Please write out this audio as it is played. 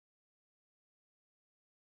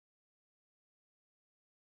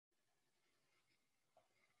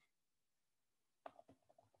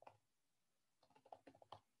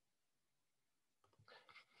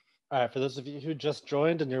All right, for those of you who just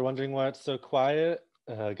joined and you're wondering why it's so quiet,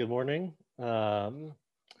 good morning. So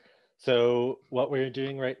what we're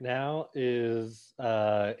doing right now is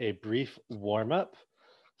a brief warm-up.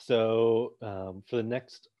 So for the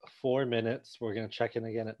next 4 minutes, we're going to check in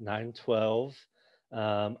again at 9:12.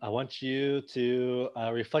 I want you to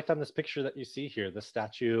reflect on this picture that you see here, the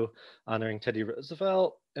statue honoring Teddy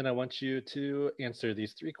Roosevelt, and I want you to answer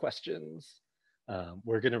these 3 questions.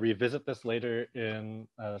 We're going to revisit this later in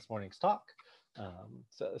this morning's talk.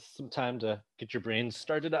 So some time to get your brains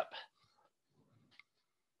started up.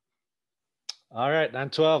 All right,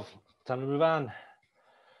 9:12, time to move on.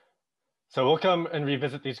 So we'll come and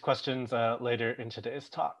revisit these questions later in today's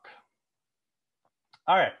talk.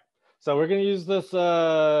 All right, so we're going to use this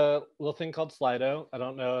little thing called Slido. I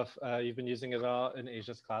don't know if you've been using it all in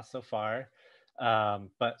Asia's class so far.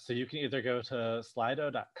 But so you can either go to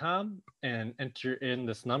slido.com and enter in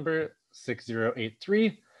this number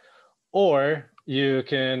 6083, or you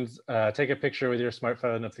can take a picture with your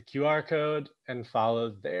smartphone of the QR code and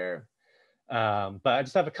follow there. But I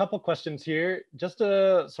just have a couple questions here just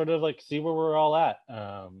to sort of like see where we're all at.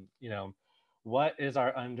 What is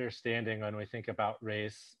our understanding when we think about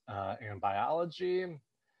race and biology?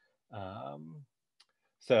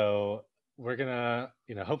 So we're gonna,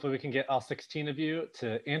 hopefully we can get all 16 of you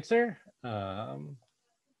to answer. All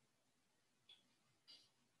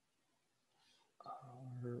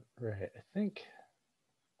right, I think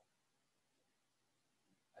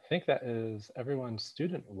that is everyone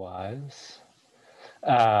student-wise.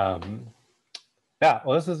 Yeah,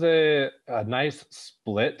 well, this is a nice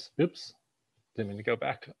split. Oops, didn't mean to go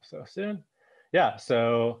back so soon. Yeah,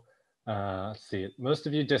 so let's see. Most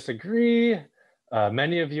of you disagree.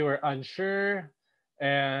 Many of you are unsure,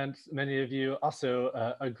 and many of you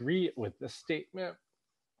also agree with this statement.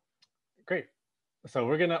 Great. So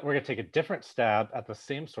we're gonna take a different stab at the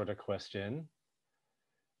same sort of question.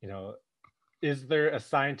 Is there a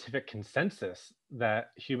scientific consensus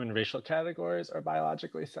that human racial categories are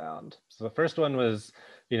biologically sound? So the first one was,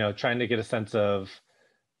 trying to get a sense of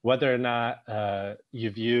whether or not you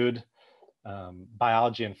viewed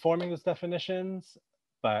biology informing those definitions,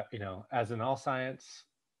 but as in all science,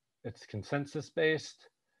 it's consensus based.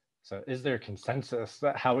 So is there consensus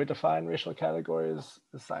that how we define racial categories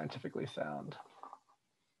is scientifically sound?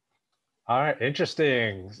 All right,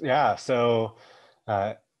 interesting. Yeah, so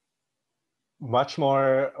much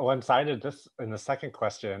more one-sided this in the second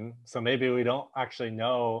question. So maybe we don't actually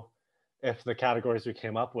know if the categories we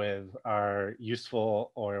came up with are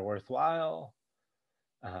useful or worthwhile.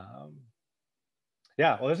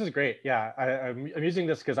 Yeah, well, this is great. Yeah, I'm using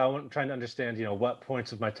this because I'm trying to understand, what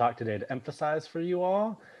points of my talk today to emphasize for you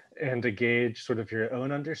all and to gauge sort of your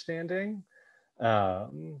own understanding.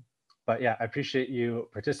 But yeah, I appreciate you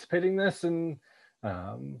participating in this, and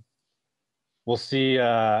we'll see,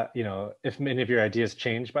 if many of your ideas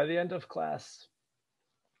change by the end of class.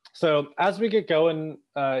 So as we get going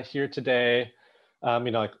here today,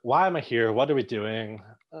 why am I here? What are we doing?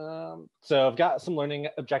 So I've got some learning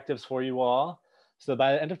objectives for you all. So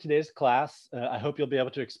by the end of today's class, I hope you'll be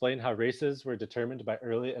able to explain how races were determined by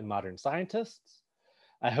early and modern scientists.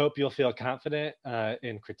 I hope you'll feel confident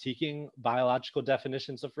in critiquing biological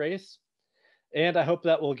definitions of race. And I hope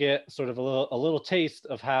that we'll get sort of a little taste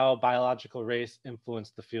of how biological race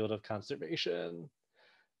influenced the field of conservation.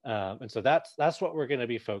 And so that's what we're going to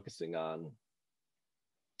be focusing on.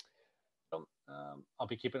 I'll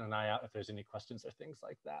be keeping an eye out if there's any questions or things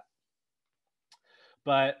like that.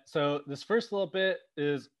 But so this first little bit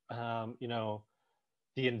is, the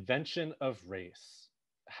invention of race.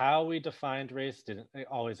 How we defined race didn't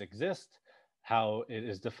always exist. How it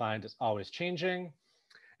is defined is always changing.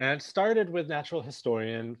 And it started with natural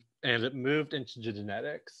historian and it moved into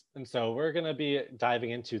genetics. And so we're going to be diving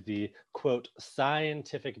into the, quote,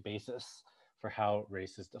 scientific basis for how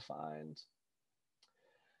race is defined.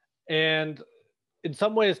 And in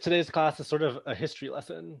some ways, today's class is sort of a history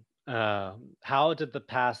lesson. How did the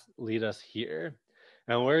past lead us here?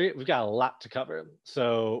 And we've got a lot to cover.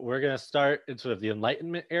 So we're going to start in sort of the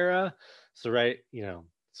Enlightenment era. So, right,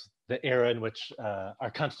 the era in which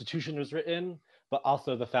our Constitution was written, but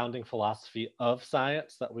also the founding philosophy of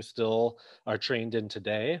science that we still are trained in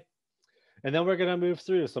today. And then we're going to move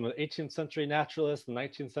through some of the 18th century naturalists, the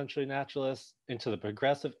 19th century naturalists, into the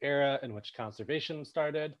progressive era in which conservation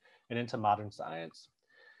started, and into modern science.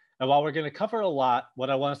 And while we're going to cover a lot,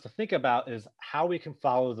 what I want us to think about is how we can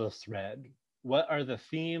follow the thread. What are the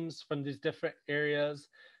themes from these different areas,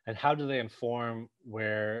 and how do they inform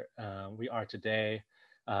where we are today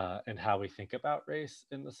and how we think about race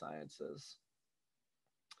in the sciences?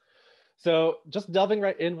 So just delving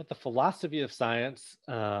right in with the philosophy of science,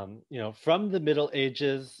 from the Middle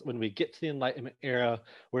Ages, when we get to the Enlightenment era,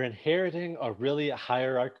 we're inheriting a really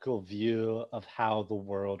hierarchical view of how the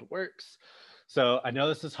world works. So I know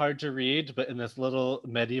this is hard to read, but in this little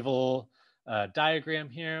medieval diagram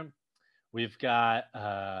here, we've got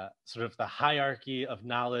sort of the hierarchy of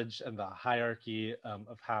knowledge and the hierarchy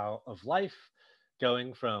of life,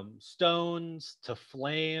 going from stones to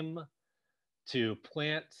flame to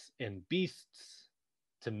plants and beasts,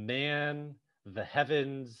 to man, the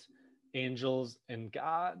heavens, angels, and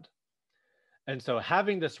God. And so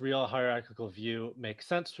having this real hierarchical view makes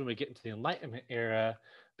sense when we get into the Enlightenment era,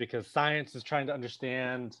 because science is trying to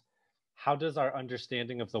understand how does our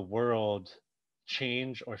understanding of the world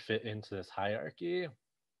change or fit into this hierarchy.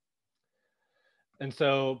 And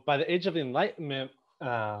so by the age of the Enlightenment,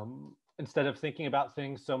 instead of thinking about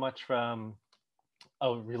things so much from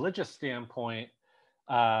a religious standpoint,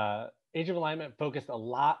 Age of Enlightenment focused a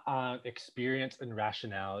lot on experience and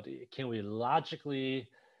rationality. Can we logically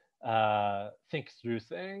think through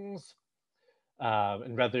things?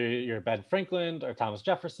 And whether you're Ben Franklin or Thomas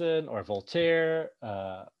Jefferson or Voltaire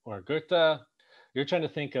or Goethe, you're trying to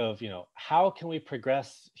think of, how can we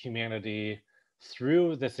progress humanity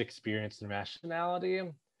through this experience and rationality?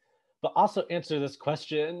 But also answer this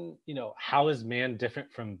question, how is man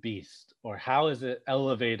different from beast? Or how is it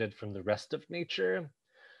elevated from the rest of nature?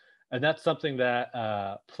 And that's something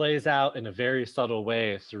that plays out in a very subtle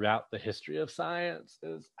way throughout the history of science,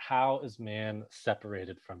 is how is man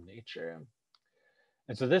separated from nature?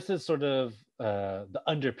 And so this is sort of the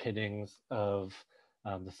underpinnings of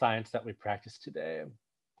the science that we practice today.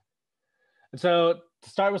 And so to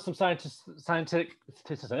start with some scientific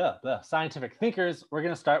thinkers, we're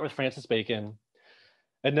going to start with Francis Bacon.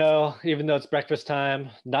 And no, even though it's breakfast time,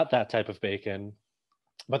 not that type of bacon,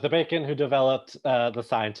 but the Bacon who developed the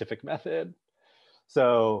scientific method.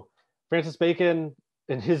 So Francis Bacon,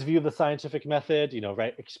 in his view of the scientific method,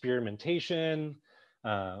 experimentation,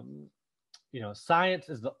 science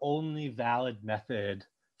is the only valid method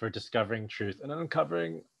for discovering truth and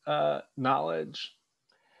uncovering knowledge.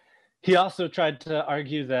 He also tried to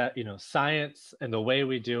argue that, science and the way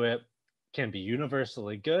we do it can be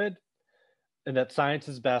universally good, and that science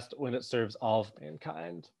is best when it serves all of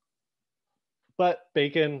mankind. But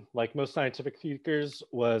Bacon, like most scientific thinkers,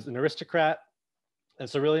 was an aristocrat. And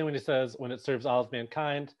so really when he says when it serves all of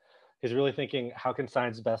mankind, he's really thinking, how can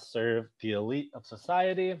science best serve the elite of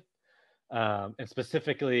society? And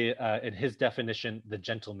specifically, in his definition, the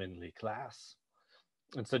gentlemanly class.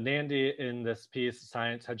 And so Nandy, in this piece,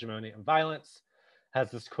 Science, Hegemony, and Violence,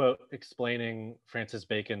 has this quote explaining Francis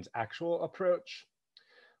Bacon's actual approach,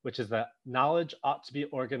 which is that knowledge ought to be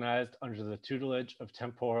organized under the tutelage of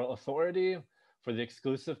temporal authority for the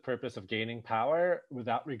exclusive purpose of gaining power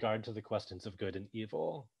without regard to the questions of good and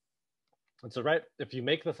evil. And so, if you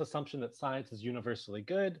make this assumption that science is universally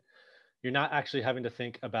good, you're not actually having to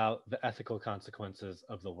think about the ethical consequences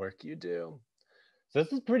of the work you do. So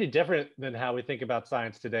this is pretty different than how we think about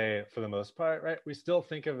science today for the most part, right? We still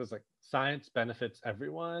think of it as like science benefits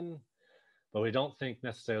everyone, but we don't think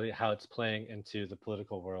necessarily how it's playing into the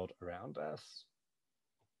political world around us.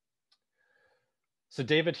 So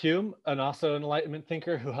David Hume, and also an Enlightenment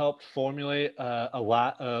thinker who helped formulate a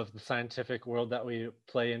lot of the scientific world that we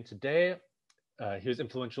play in today, he was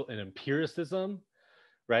influential in empiricism,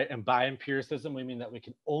 right? And by empiricism, we mean that we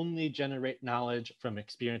can only generate knowledge from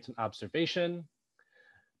experience and observation.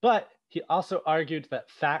 But he also argued that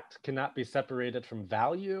fact cannot be separated from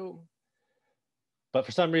value. But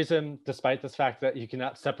for some reason, despite this fact that you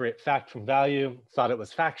cannot separate fact from value, thought it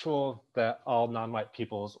was factual that all non-white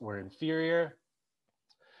peoples were inferior.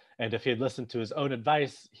 And if he had listened to his own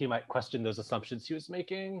advice, he might question those assumptions he was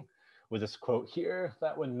making, with this quote here,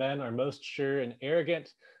 that when men are most sure and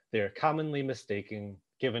arrogant, they are commonly mistaken,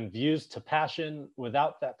 given views to passion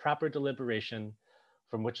without that proper deliberation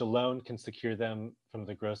from which alone can secure them from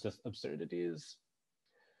the grossest absurdities.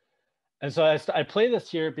 And so I play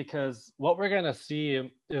this here because what we're going to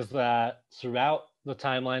see is that throughout the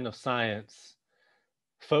timeline of science,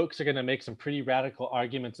 folks are going to make some pretty radical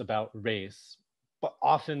arguments about race, but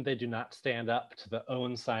often they do not stand up to their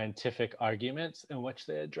own scientific arguments in which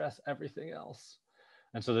they address everything else.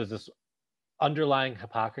 And so there's this underlying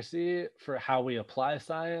hypocrisy for how we apply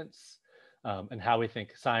science, and how we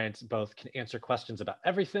think science both can answer questions about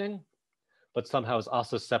everything, but somehow is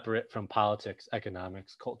also separate from politics,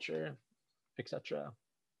 economics, culture, etc.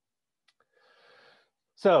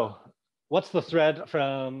 So what's the thread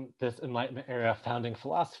from this Enlightenment era founding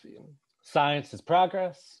philosophy? Science is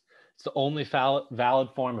progress. It's the only valid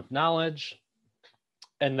form of knowledge,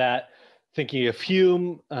 and that Thinking of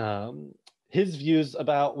Hume, his views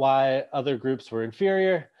about why other groups were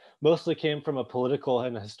inferior mostly came from a political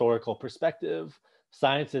and historical perspective.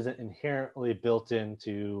 Science isn't inherently built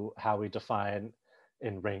into how we define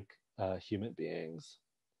and rank human beings.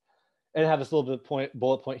 And I have this little bit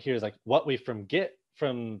bullet point here is like what we forget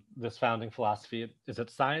from this founding philosophy is that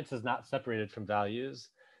science is not separated from values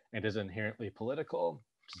and is inherently political,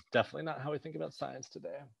 which is definitely not how we think about science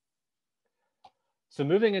today. So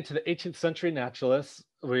moving into the 18th century naturalists,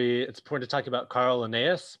 it's important to talk about Carl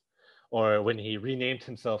Linnaeus, or when he renamed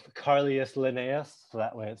himself Carlius Linnaeus, so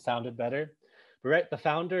that way it sounded better. But right, the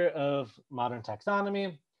founder of modern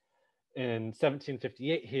taxonomy, in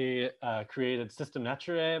 1758, he created System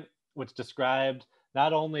Naturae, which described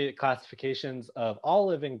not only classifications of all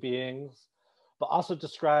living beings, but also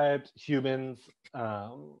described humans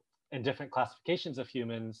and different classifications of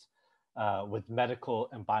humans with medical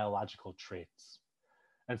and biological traits.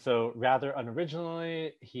 And so rather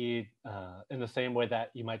unoriginally, he, in the same way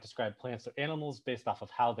that you might describe plants or animals based off of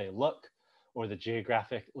how they look or the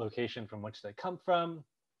geographic location from which they come from,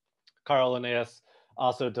 Carl Linnaeus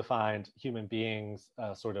also defined human beings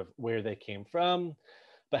sort of where they came from,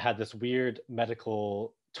 but had this weird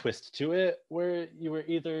medical twist to it where you were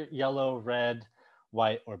either yellow, red,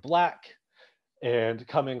 white, or black. And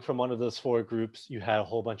coming from one of those four groups, you had a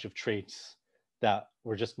whole bunch of traits that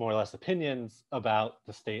were just more or less opinions about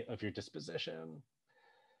the state of your disposition.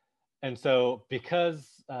 And so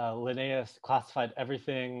because Linnaeus classified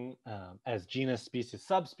everything as genus, species,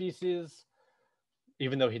 subspecies,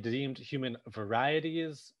 even though he deemed human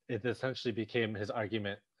varieties, it essentially became his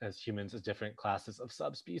argument as humans as different classes of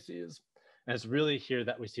subspecies. And it's really here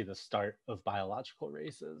that we see the start of biological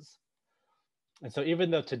races. And so even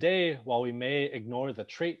though today, while we may ignore the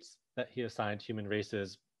traits that he assigned human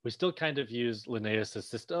races, we still kind of use Linnaeus'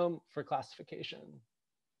 system for classification.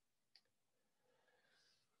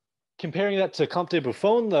 Comparing that to Comte de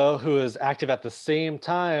Buffon, though, who is active at the same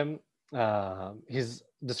time, he's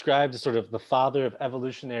described as sort of the father of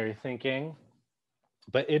evolutionary thinking.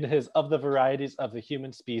 But in his Of the Varieties of the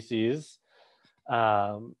Human Species,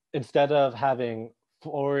 instead of having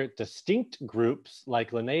four distinct groups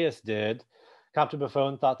like Linnaeus did, Comte de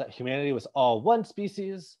Buffon thought that humanity was all one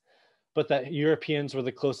species, but that Europeans were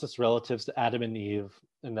the closest relatives to Adam and Eve,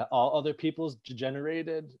 and that all other peoples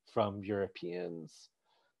degenerated from Europeans.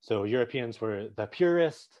 So Europeans were the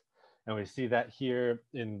purest, and we see that here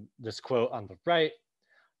in this quote on the right,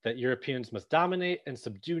 that Europeans must dominate and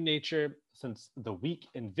subdue nature, since the weak,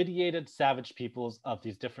 invidiated, savage peoples of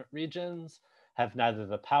these different regions have neither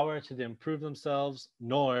the power to improve themselves,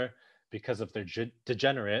 nor, because of their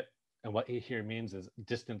degenerate, and what he here means is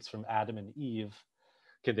distance from Adam and Eve,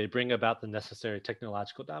 can they bring about the necessary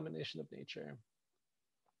technological domination of nature.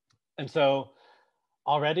 And so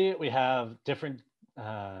already we have different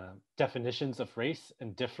definitions of race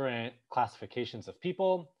and different classifications of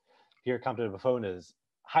people. Here, Comte de Buffon is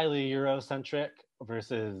highly Eurocentric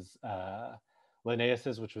versus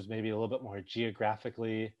Linnaeus's, which was maybe a little bit more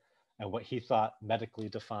geographically and what he thought medically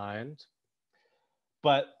defined.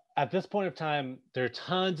 But at this point of time, there are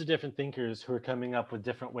tons of different thinkers who are coming up with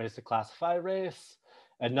different ways to classify race,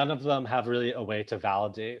 and none of them have really a way to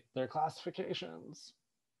validate their classifications.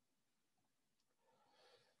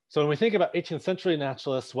 So when we think about 18th century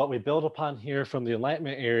naturalists, what we build upon here from the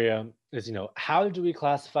Enlightenment area is, how do we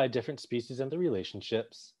classify different species and the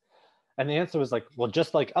relationships? And the answer was like, well,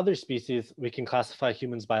 just like other species, we can classify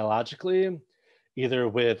humans biologically, either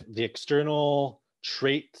with the external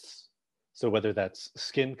traits, so whether that's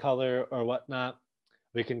skin color or whatnot,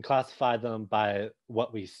 we can classify them by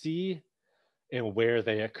what we see and where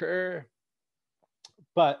they occur.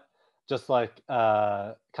 But just like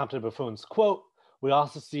Comte de Buffon's quote, we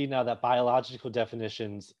also see now that biological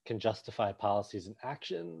definitions can justify policies and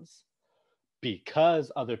actions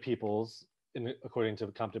because other peoples, according to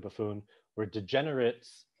Comte de Buffon, were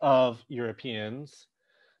degenerates of Europeans.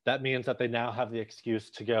 That means that they now have the excuse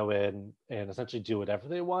to go in and essentially do whatever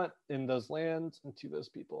they want in those lands and to those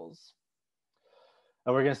peoples.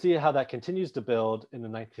 And we're going to see how that continues to build in the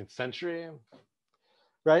 19th century,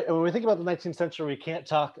 right? And when we think about the 19th century, we can't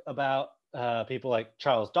talk about people like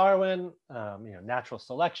Charles Darwin, natural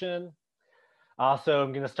selection. Also,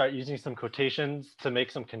 I'm going to start using some quotations to make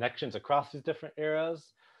some connections across these different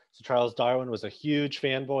eras. So Charles Darwin was a huge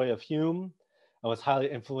fanboy of Hume. I was highly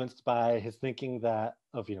influenced by his thinking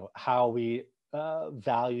of how we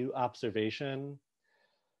value observation,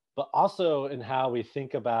 but also in how we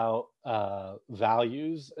think about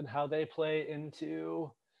values and how they play into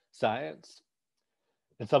science.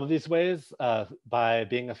 In some of these ways, by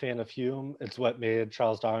being a fan of Hume, it's what made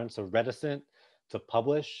Charles Darwin so reticent to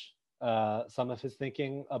publish some of his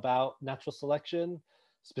thinking about natural selection,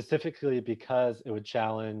 specifically because it would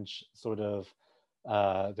challenge sort of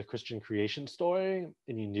the Christian creation story,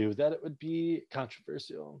 and he knew that it would be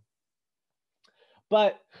controversial.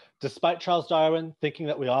 But despite Charles Darwin thinking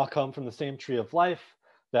that we all come from the same tree of life,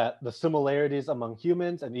 that the similarities among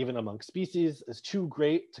humans and even among species is too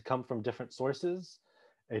great to come from different sources,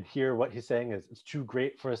 and here what he's saying is it's too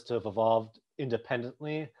great for us to have evolved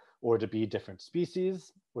independently or to be different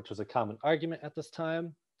species, which was a common argument at this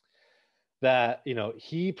time, that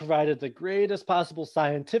he provided the greatest possible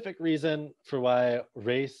scientific reason for why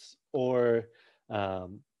race or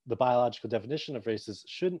the biological definition of races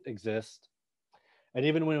shouldn't exist. And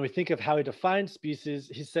even when we think of how he defines species,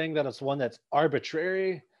 he's saying that it's one that's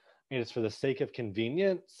arbitrary and it's for the sake of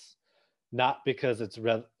convenience, not because it's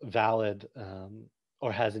valid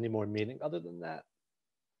or has any more meaning other than that.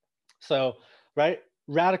 So, right,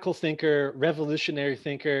 radical thinker, revolutionary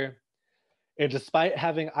thinker, and despite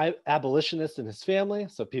having abolitionists in his family,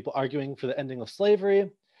 so people arguing for the ending of slavery,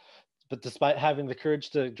 but despite having the courage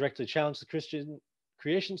to directly challenge the Christian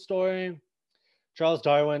creation story, Charles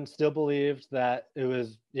Darwin still believed that it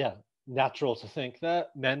was, natural to think that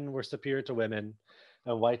men were superior to women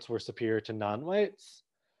and whites were superior to non-whites,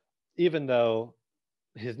 even though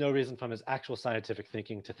he has no reason from his actual scientific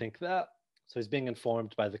thinking to think that. So he's being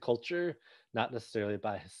informed by the culture, not necessarily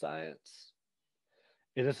by his science.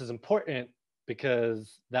 And this is important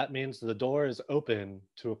because that means the door is open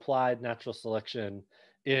to applied natural selection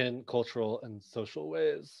in cultural and social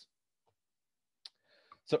ways.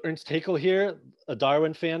 So Ernst Haeckel here, a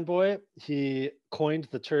Darwin fanboy, he coined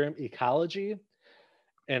the term ecology.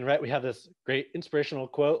 And right, we have this great inspirational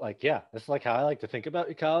quote, like, yeah, this is like how I like to think about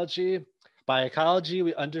ecology. By ecology,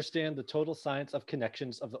 we understand the total science of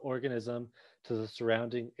connections of the organism to the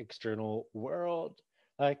surrounding external world.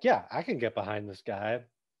 Like, yeah, I can get behind this guy.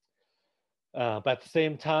 But at the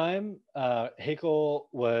same time, Haeckel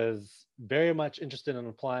was very much interested in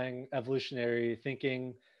applying evolutionary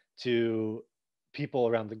thinking to people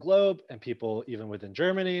around the globe and people even within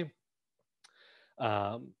Germany.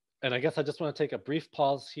 And I guess I just want to take a brief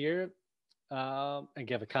pause here and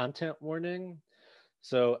give a content warning.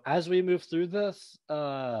 So as we move through this,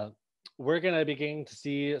 we're going to begin to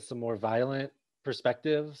see some more violent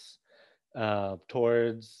perspectives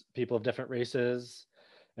towards people of different races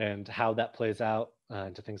and how that plays out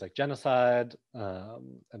into things like genocide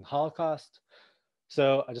and Holocaust.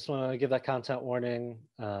 So I just want to give that content warning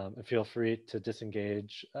and feel free to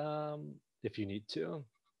disengage if you need to.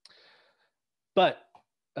 But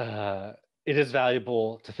it is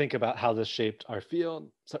valuable to think about how this shaped our field.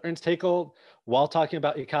 So Ernst Haeckel, while talking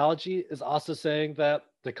about ecology, is also saying that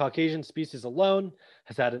the Caucasian species alone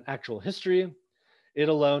has had an actual history. It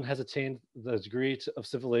alone has attained the degree of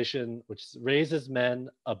civilization which raises men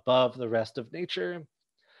above the rest of nature.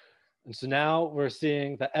 And so now we're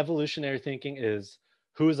seeing that evolutionary thinking is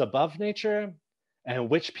who is above nature and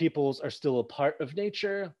which peoples are still a part of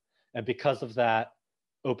nature. And because of that,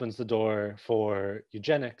 opens the door for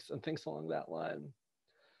eugenics and things along that line.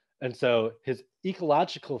 And so his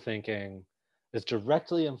ecological thinking is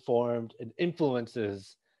directly informed and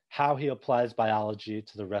influences how he applies biology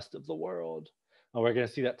to the rest of the world. And we're going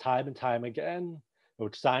to see that time and time again, in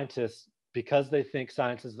which scientists, because they think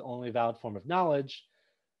science is the only valid form of knowledge,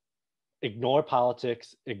 ignore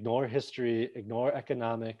politics, ignore history, ignore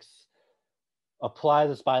economics, apply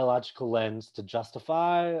this biological lens to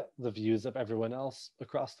justify the views of everyone else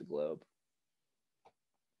across the globe.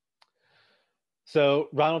 So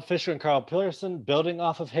Ronald Fisher and Carl Pearson, building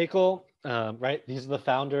off of Haeckel, right? These are the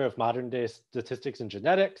founder of modern day statistics and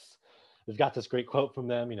genetics. We've got this great quote from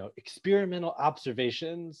them, experimental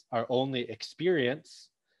observations are only experience,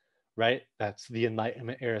 right? That's the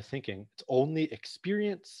Enlightenment era thinking. It's only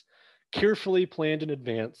experience, carefully planned in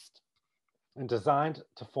advance, and designed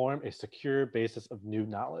to form a secure basis of new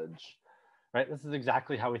knowledge, right? This is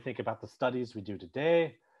exactly how we think about the studies we do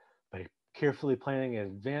today. By carefully planning in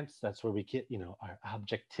advance, that's where we get, our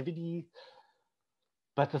objectivity.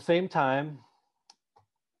 But at the same time,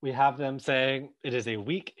 we have them saying it is a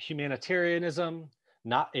weak humanitarianism,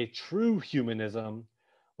 not a true humanism,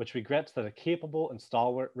 which regrets that a capable and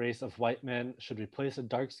stalwart race of white men should replace a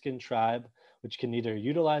dark-skinned tribe which can neither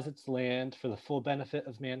utilize its land for the full benefit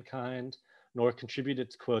of mankind nor contribute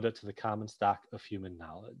its quota to the common stock of human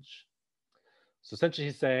knowledge. So essentially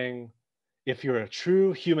he's saying, if you're a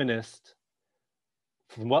true humanist,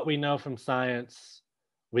 from what we know from science,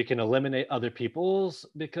 we can eliminate other peoples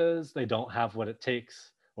because they don't have what it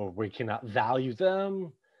takes, or we cannot value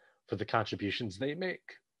them for the contributions they make.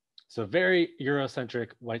 So very Eurocentric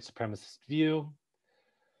white supremacist view.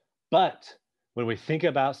 But when we think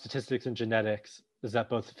about statistics and genetics is that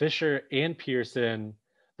both Fisher and Pearson,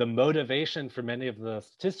 the motivation for many of the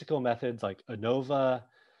statistical methods like ANOVA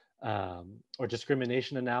or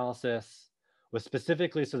discrimination analysis was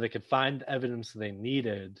specifically so they could find the evidence they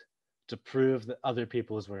needed to prove that other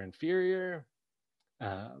peoples were inferior.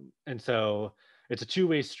 And so it's a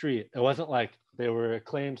two-way street. It wasn't like they were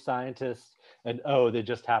acclaimed scientists and, oh, they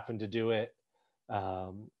just happened to do it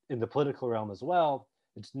in the political realm as well.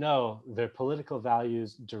 It's no, their political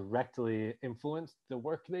values directly influenced the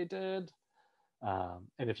work they did.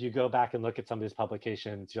 And if you go back and look at some of these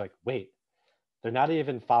publications, you're like, wait, they're not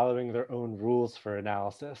even following their own rules for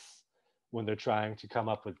analysis when they're trying to come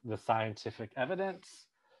up with the scientific evidence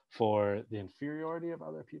for the inferiority of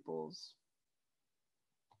other peoples.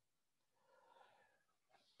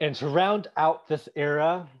 And to round out this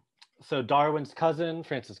era, so Darwin's cousin,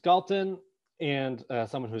 Francis Galton, and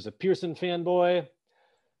someone who's a Pearson fanboy.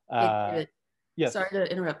 Hey, yes. Sorry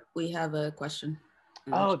to interrupt. We have a question.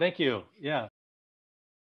 Oh, thank you. Yeah.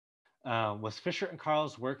 Was Fisher and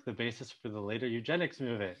Karl's work the basis for the later eugenics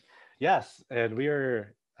movement? Yes, and we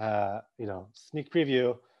are, sneak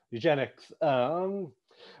preview, eugenics.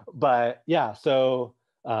 But yeah, so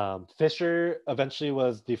Fisher eventually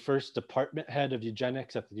was the first department head of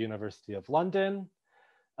eugenics at the University of London.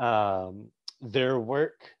 Their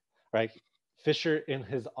work, right? Fisher in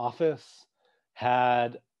his office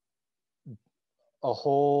had a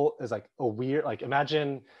whole is like a weird, like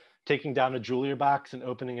imagine taking down a jewelry box and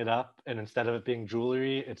opening it up, and instead of it being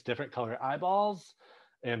jewelry, it's different color eyeballs.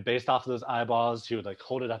 And based off of those eyeballs, he would like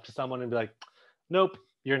hold it up to someone and be like, nope,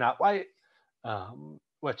 you're not white.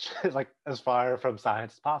 Which is like as far from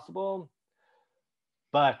science as possible.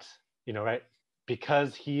 But, right,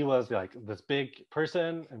 because he was like this big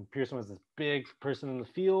person and Pearson was this big person in the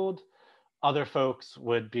field, other folks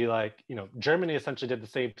would be like, Germany essentially did the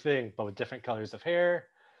same thing, but with different colors of hair.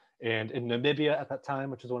 And in Namibia at that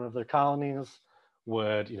time, which was one of their colonies,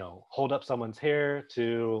 would, hold up someone's hair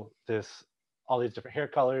to all these different hair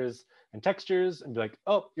colors and textures and be like,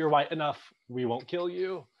 oh, you're white enough, we won't kill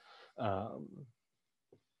you.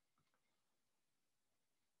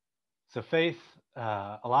 So Faith,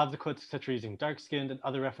 a lot of the quotes, etc., using dark-skinned and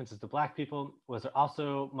other references to Black people. Was there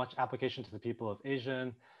also much application to the people of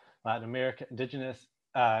Asian, Latin America, indigenous?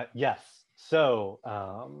 Yes. So,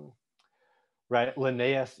 right,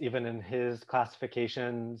 Linnaeus, even in his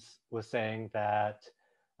classifications, was saying that,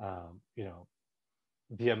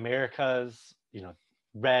 the Americas,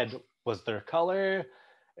 red was their color.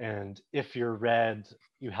 And if you're red,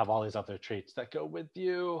 you have all these other traits that go with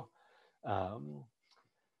you.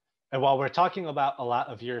 And while we're talking about a lot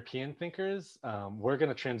of European thinkers, we're going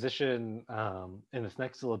to transition in this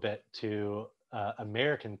next little bit to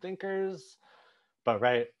American thinkers. But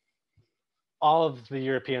right, all of the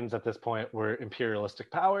Europeans at this point were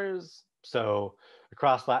imperialistic powers. So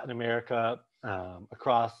across Latin America,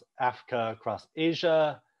 across Africa, across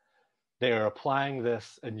Asia, they are applying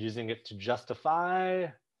this and using it to justify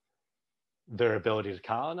their ability to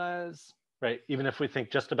colonize, right? Even if we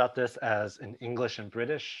think just about this as an English and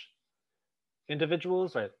British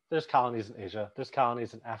individuals, right? There's colonies in Asia, there's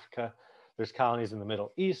colonies in Africa, there's colonies in the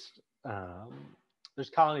Middle East,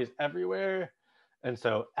 there's colonies everywhere. And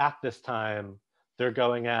so at this time, they're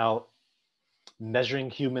going out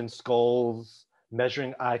measuring human skulls,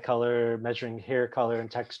 measuring eye color, measuring hair color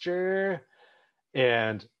and texture.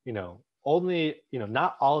 And, only,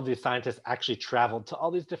 not all of these scientists actually traveled to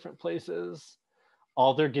all these different places.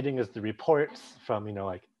 All they're getting is the reports from,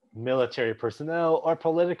 like military personnel or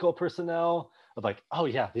political personnel of like, oh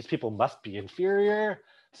yeah, these people must be inferior.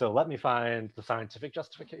 So let me find the scientific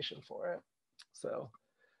justification for it. So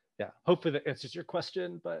yeah, hopefully that answers your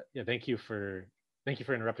question. But yeah, thank you for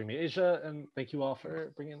interrupting me, Asia, and thank you all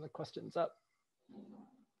for bringing the questions up.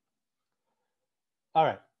 All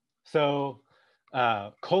right, so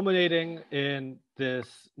culminating in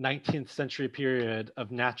this 19th century period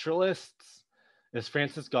of naturalists is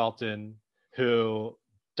Francis Galton, who,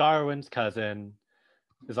 Darwin's cousin,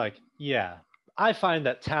 is like, yeah, I find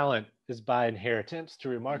that talent is by inheritance to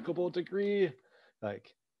a remarkable degree.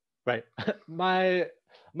 Like, right,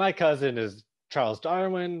 my cousin is Charles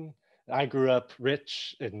Darwin. I grew up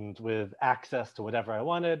rich and with access to whatever I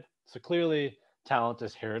wanted. So clearly talent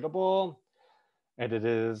is heritable. And it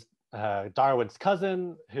is Darwin's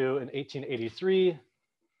cousin who in 1883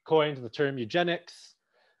 coined the term eugenics,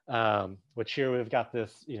 which here we've got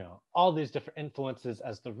this, all these different influences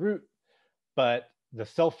as the root, but the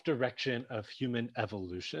self-direction of human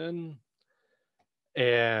evolution.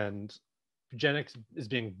 And eugenics is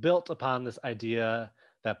being built upon this idea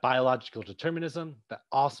that biological determinism, that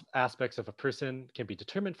all aspects of a person can be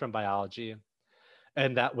determined from biology.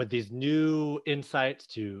 And that with these new insights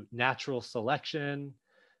to natural selection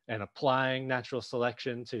and applying natural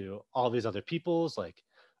selection to all these other peoples, like,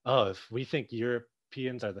 oh, if we think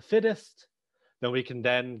Europeans are the fittest, then we can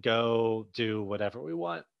then go do whatever we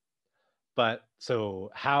want. But so,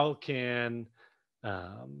 how can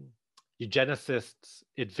um, eugenicists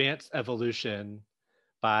advance evolution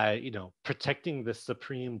by, protecting the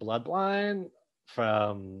supreme bloodline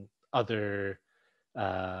from other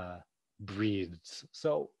uh, breeds?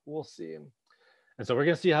 So we'll see. And so we're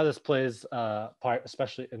going to see how this plays part,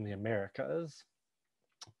 especially in the Americas.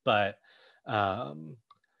 But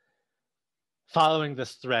following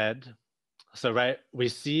this thread, so right, we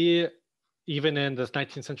see even in this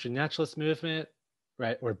 19th century naturalist movement,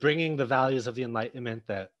 right, we're bringing the values of the Enlightenment,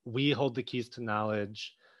 that we hold the keys to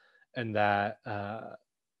knowledge, and that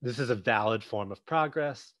this is a valid form of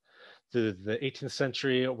progress. Through the 18th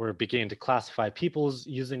century, we're beginning to classify peoples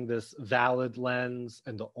using this valid lens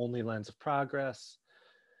and the only lens of progress.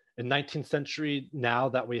 In 19th century, now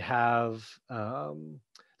that we have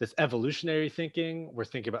this evolutionary thinking, we're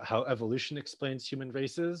thinking about how evolution explains human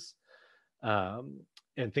races,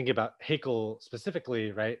 and thinking about Haeckel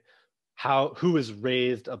specifically, right? Who is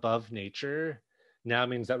raised above nature now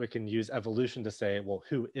means that we can use evolution to say, well,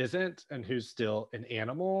 who isn't and who's still an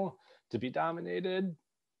animal to be dominated,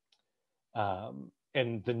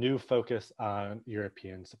 and the new focus on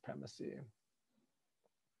European supremacy.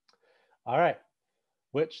 All right,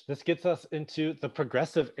 which this gets us into the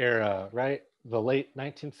progressive era, right? The late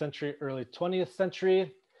 19th century, early 20th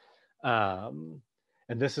century.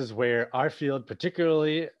 And this is where our field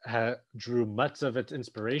particularly drew much of its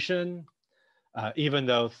inspiration, even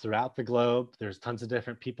though throughout the globe, there's tons of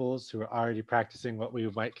different peoples who are already practicing what we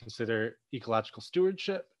might consider ecological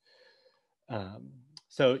stewardship.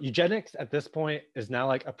 So eugenics at this point is now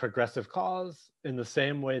like a progressive cause, in the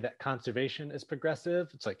same way that conservation is progressive.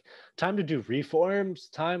 It's like time to do reforms,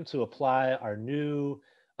 time to apply our new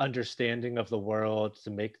understanding of the world to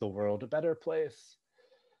make the world a better place.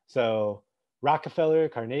 So Rockefeller,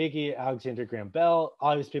 Carnegie, Alexander Graham Bell,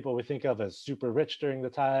 all these people we think of as super rich during the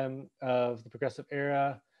time of the progressive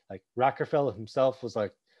era. Like Rockefeller himself was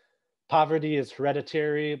like, poverty is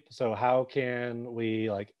hereditary, so how can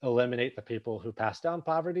we like eliminate the people who pass down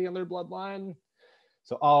poverty in their bloodline?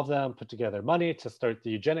 So all of them put together money to start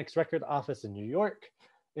the eugenics record office in New York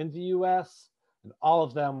in the US, and all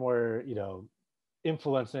of them were,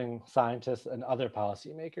 influencing scientists and other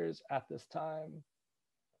policymakers at this time.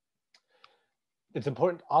 It's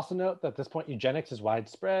important to also note that at this point, eugenics is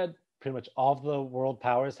widespread. Pretty much all of the world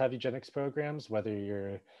powers have eugenics programs, whether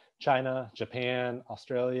you're China, Japan,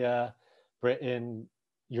 Australia, Britain,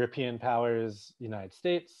 European powers, United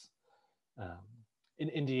States. In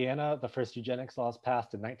Indiana, the first eugenics laws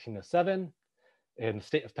passed in 1907. In the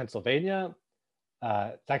state of Pennsylvania,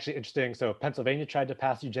 it's actually interesting. So Pennsylvania tried to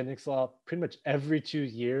pass eugenics law pretty much every 2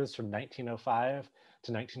 years from 1905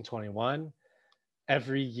 to 1921.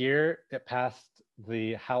 Every year it passed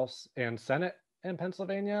the House and Senate in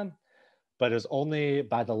Pennsylvania, but it was only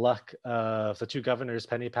by the luck of the two governors,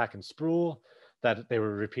 Pennypack and Sproul, that they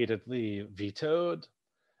were repeatedly vetoed.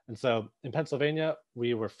 And so in Pennsylvania,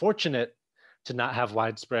 we were fortunate to not have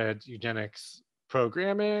widespread eugenics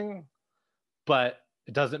programming, but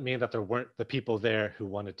it doesn't mean that there weren't the people there who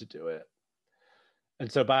wanted to do it.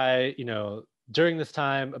 And so by, during this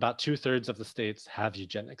time, about 2/3 of the states have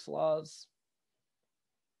eugenics laws.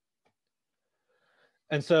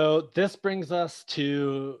 And so this brings us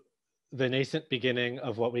to the nascent beginning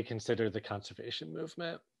of what we consider the conservation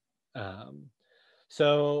movement.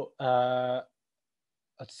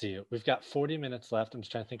 Let's see, we've got 40 minutes left. I'm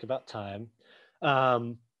just trying to think about time.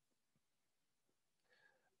 All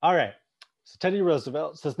right, so Teddy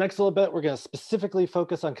Roosevelt. So this next little bit, we're going to specifically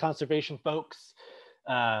focus on conservation folks,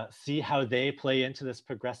 see how they play into this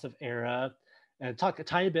progressive era, and talk a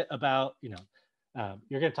tiny bit about,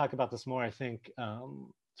 you're going to talk about this more, I think,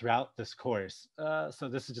 throughout this course. So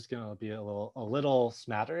this is just going to be a little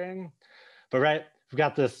smattering. But right, we've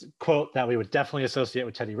got this quote that we would definitely associate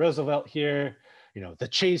with Teddy Roosevelt here. The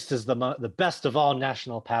chase is the best of all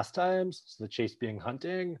national pastimes. So the chase being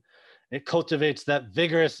hunting. It cultivates that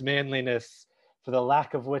vigorous manliness for the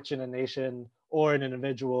lack of which in a nation or an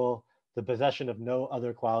individual, the possession of no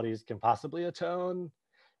other qualities can possibly atone.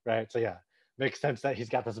 Right. So yeah, makes sense that he's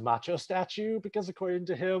got this macho statue, because according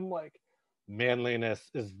to him, like, manliness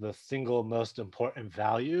is the single most important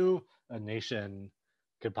value a nation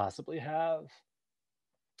could possibly have.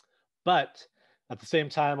 But at the same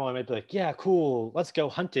time, I might be like, yeah, cool, let's go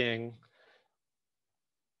hunting.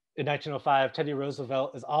 In 1905, Teddy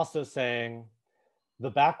Roosevelt is also saying, the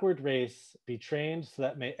backward race be trained so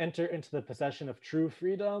that may enter into the possession of true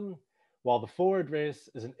freedom, while the forward race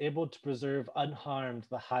is enabled to preserve unharmed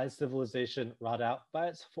the high civilization wrought out by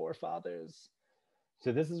its forefathers.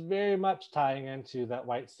 So this is very much tying into that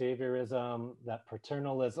white saviorism, that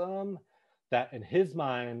paternalism, that in his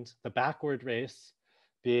mind, the backward race,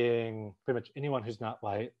 being pretty much anyone who's not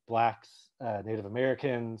white, blacks, Native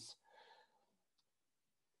Americans,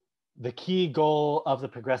 the key goal of the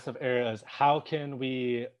progressive era is how can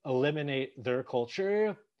we eliminate their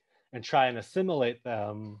culture and try and assimilate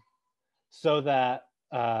them so that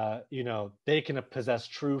they can possess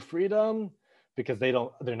true freedom, because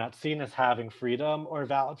they're not seen as having freedom or a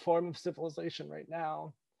valid form of civilization right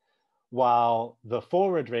now. While the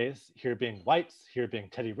forward race, here being whites, here being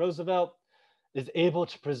Teddy Roosevelt, is able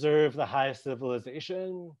to preserve the highest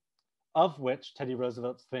civilization, of which Teddy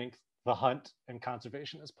Roosevelt thinks the hunt and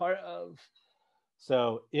conservation is part of.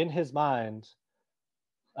 So in his mind,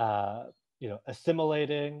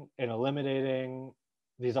 assimilating and eliminating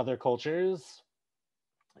these other cultures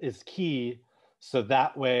is key, so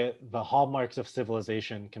that way the hallmarks of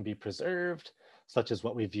civilization can be preserved, such as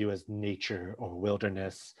what we view as nature or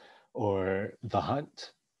wilderness or the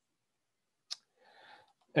hunt.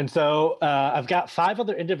 And so I've got 5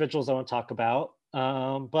 other individuals I want to talk about,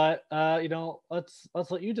 but let's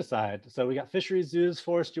let you decide. So we got fisheries, zoos,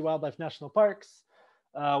 forestry, wildlife, national parks.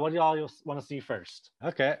 What do y'all want to see first?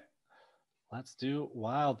 Okay, let's do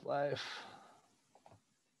wildlife.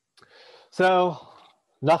 So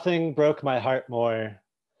nothing broke my heart more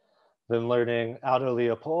than learning Aldo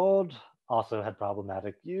Leopold also had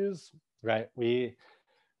problematic views, right? We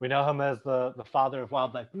know him as the father of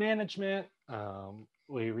wildlife management.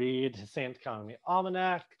 We read his Sand Economy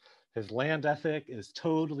Almanac. His land ethic is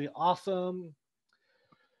totally awesome.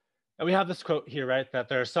 And we have this quote here, right? That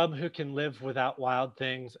there are some who can live without wild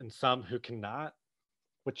things and some who cannot,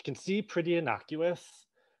 which can seem pretty innocuous.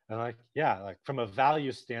 And like from a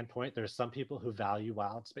value standpoint, there's some people who value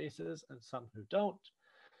wild spaces and some who don't.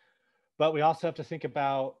 But we also have to think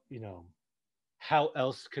about, how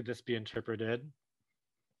else could this be interpreted?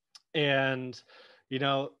 And,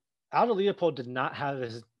 Aldo Leopold did not have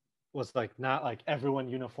not like everyone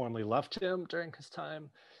uniformly loved him during his time.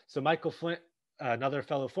 So Michael Flint, another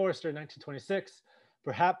fellow forester in 1926,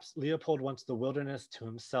 perhaps Leopold wants the wilderness to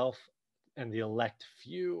himself and the elect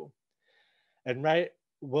few. And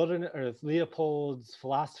Leopold's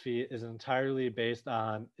philosophy is entirely based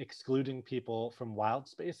on excluding people from wild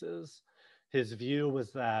spaces. His view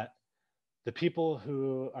was that the people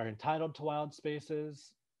who are entitled to wild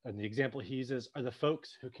spaces, and the example he uses, are the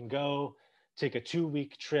folks who can go take a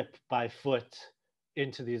 2-week trip by foot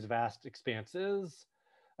into these vast expanses.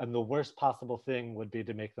 And the worst possible thing would be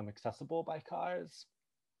to make them accessible by cars.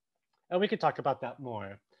 And we could talk about that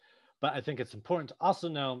more. But I think it's important to also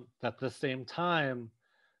know that at the same time,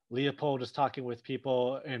 Leopold is talking with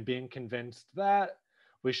people and being convinced that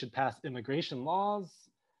we should pass immigration laws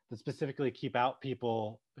that specifically keep out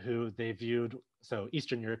people who they viewed, so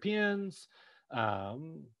Eastern Europeans.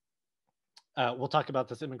 We'll talk about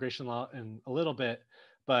this immigration law in a little bit,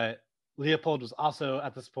 but Leopold was also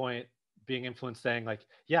at this point being influenced, saying like,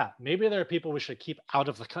 yeah, maybe there are people we should keep out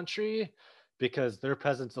of the country because their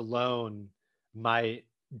presence alone might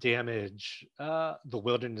damage the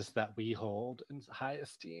wilderness that we hold in high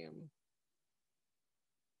esteem.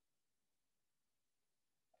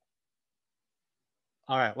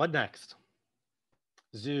 All right, what next?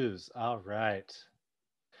 Zoos. All right.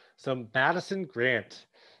 So Madison Grant.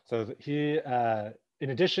 So he, in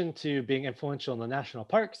addition to being influential in the national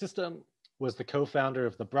park system, was the co-founder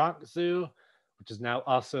of the Bronx Zoo, which is now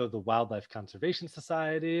also the Wildlife Conservation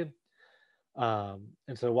Society. And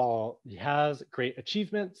so while he has great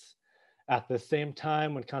achievements, at the same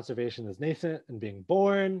time when conservation is nascent and being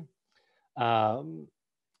born,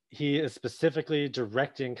 he is specifically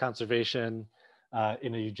directing conservation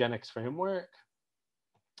in a eugenics framework.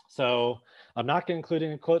 So I'm not going to include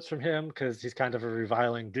any quotes from him because he's kind of a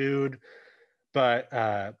reviling dude,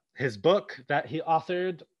 but his book that he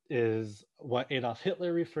authored is what Adolf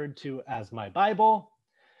Hitler referred to as my Bible.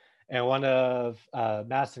 And one of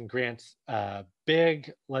Madison Grant's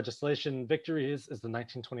big legislation victories is the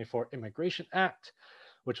 1924 Immigration Act,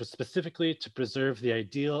 which was specifically to preserve the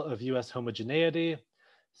ideal of US homogeneity,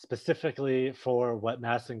 specifically for what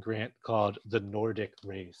Madison Grant called the Nordic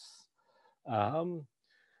race,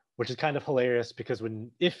 which is kind of hilarious because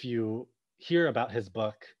if you hear about his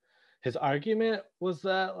book, his argument was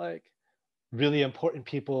that like really important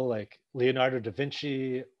people like Leonardo da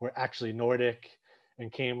Vinci were actually Nordic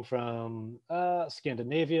and came from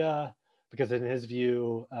Scandinavia, because in his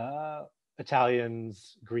view,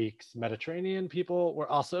 Italians, Greeks, Mediterranean people were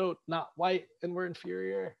also not white and were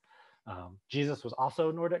inferior. Jesus was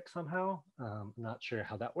also Nordic somehow. I'm not sure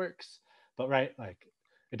how that works, but right, like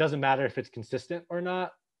it doesn't matter if it's consistent or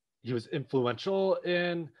not. He was influential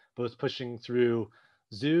in both pushing through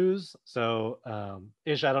zoos. So,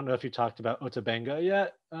 Asia, I don't know if you talked about Otabenga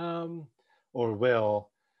yet, or will,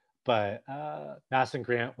 but Mass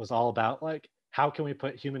Grant was all about like how can we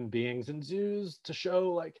put human beings in zoos to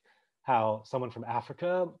show like how someone from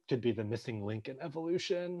Africa could be the missing link in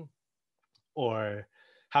evolution, or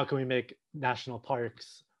how can we make national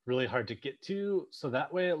parks really hard to get to so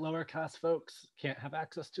that way lower class folks can't have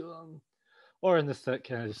access to them, or in this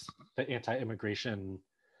case the anti-immigration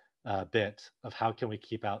bit of how can we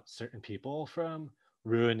keep out certain people from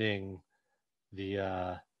ruining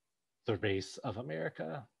the race of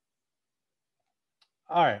America.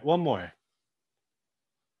 All right, one more.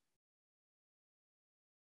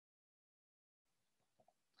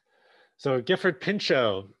 So Gifford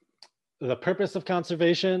Pinchot, the purpose of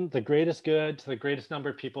conservation, the greatest good to the greatest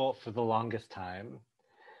number of people for the longest time.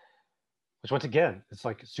 Which once again, it's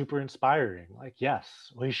like super inspiring. Like, yes,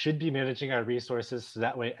 we should be managing our resources so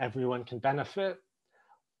that way everyone can benefit.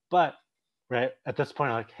 But right at this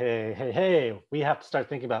point, like, hey, we have to start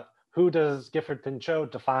thinking about who does Gifford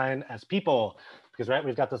Pinchot define as people? Because right,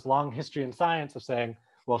 we've got this long history in science of saying,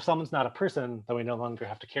 well, if someone's not a person, then we no longer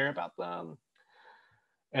have to care about them.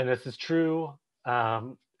 And this is true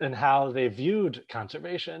in how they viewed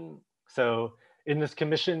conservation. So in this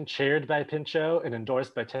commission chaired by Pinchot and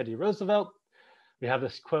endorsed by Teddy Roosevelt, we have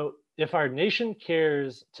this quote: "If our nation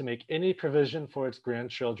cares to make any provision for its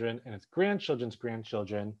grandchildren and its grandchildren's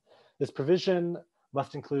grandchildren, this provision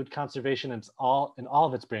must include conservation in all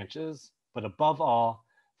of its branches, but above all,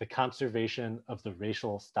 the conservation of the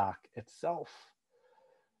racial stock itself."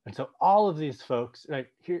 And so all of these folks,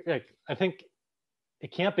 like here, like I think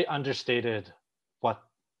it can't be understated what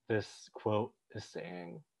this quote is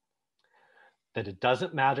saying, that it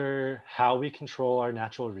doesn't matter how we control our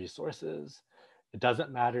natural resources. It doesn't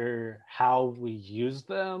matter how we use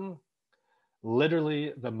them.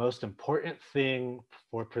 Literally, the most important thing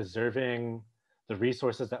for preserving the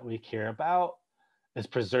resources that we care about is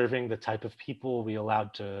preserving the type of people we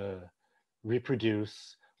allowed to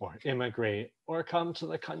reproduce or immigrate or come to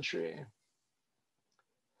the country.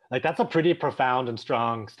 Like, that's a pretty profound and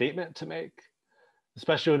strong statement to make,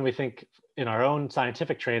 especially when we think in our own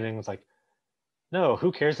scientific training, it's like, no,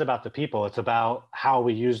 who cares about the people? It's about how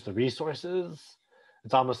we use the resources.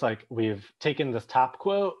 It's almost like we've taken this top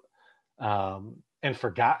quote and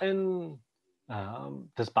forgotten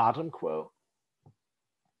this bottom quote.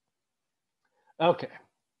 Okay,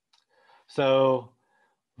 so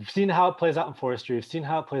we've seen how it plays out in forestry. We've seen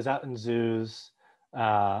how it plays out in zoos.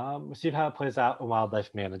 We've seen how it plays out in wildlife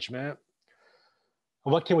management.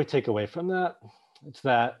 And what can we take away from that? It's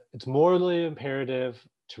that it's morally imperative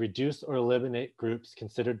to reduce or eliminate groups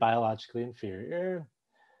considered biologically inferior,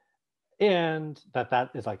 and that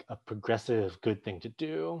is like a progressive good thing to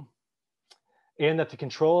do, and that the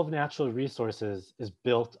control of natural resources is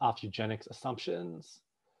built off eugenics assumptions.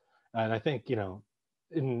 And I think, you know,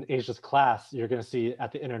 in Asia's class, you're going to see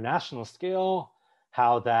at the international scale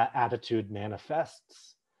how that attitude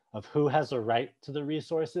manifests of who has a right to the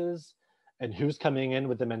resources and who's coming in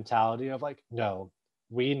with the mentality of like, no,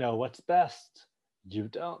 we know what's best, you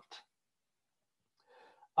don't.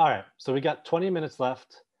 All right, so we got 20 minutes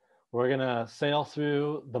left. We're gonna sail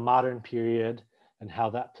through the modern period and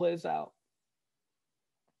how that plays out.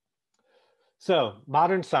 So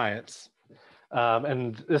modern science,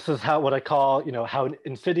 and this is how what I call, you know, how an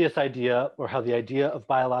insidious idea, or how the idea of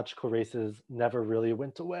biological races never really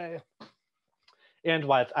went away, and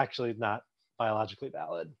why it's actually not biologically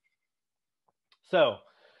valid. So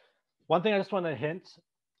one thing I just want to hint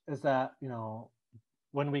is that, you know,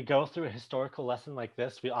 when we go through a historical lesson like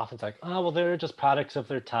this, we often say, oh, well, they're just products of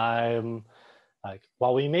their time. Like,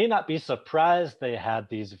 while we may not be surprised they had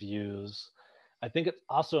these views, I think it's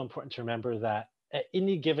also important to remember that at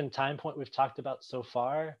any given time point we've talked about so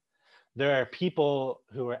far, there are people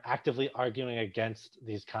who are actively arguing against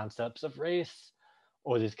these concepts of race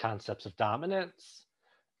or these concepts of dominance.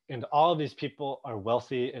 And all of these people are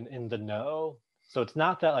wealthy and in the know. So it's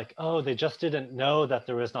not that like, oh, they just didn't know that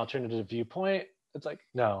there was an alternative viewpoint. It's like,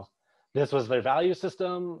 no, this was their value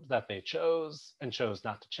system that they chose and chose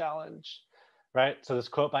not to challenge, right? So this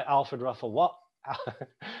quote by Alfred Russel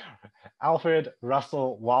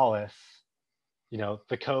Wallace, you know,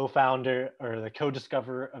 the co-founder or the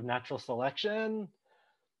co-discoverer of natural selection,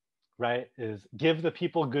 right, is give the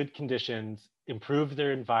people good conditions, improve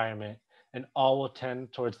their environment, and all will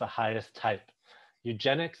tend towards the highest type.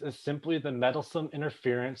 Eugenics is simply the meddlesome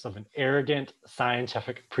interference of an arrogant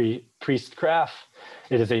scientific priestcraft.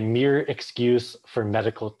 It is a mere excuse for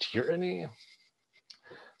medical tyranny.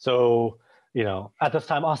 So, at this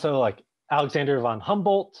time also, like Alexander von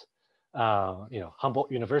Humboldt,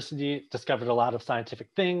 Humboldt University discovered a lot of scientific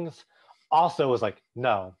things. Also was like,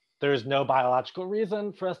 no, there is no biological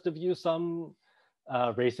reason for us to view some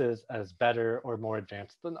races as better or more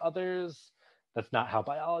advanced than others. That's not how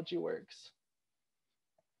biology works.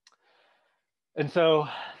 And so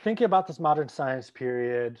thinking about this modern science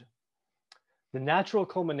period, the natural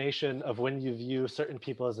culmination of when you view certain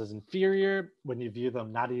people as inferior, when you view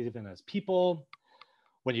them not even as people,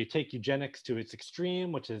 when you take eugenics to its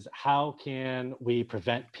extreme, which is how can we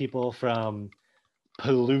prevent people from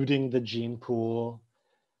polluting the gene pool,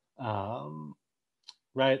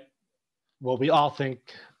 right? Well, we all think,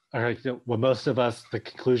 or well, most of us, the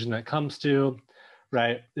conclusion that comes to,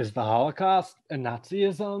 right, is the Holocaust and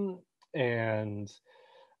Nazism, and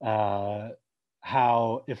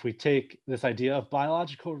how if we take this idea of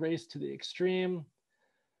biological race to the extreme,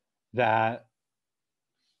 that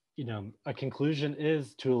a conclusion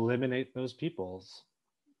is to eliminate those peoples.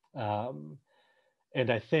 And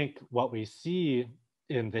I think what we see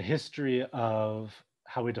in the history of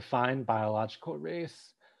how we define biological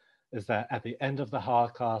race is that at the end of the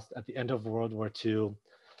Holocaust, at the end of World War II,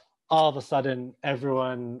 all of a sudden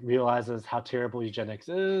everyone realizes how terrible eugenics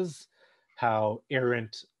is, how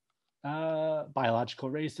errant biological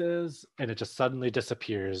race is, and it just suddenly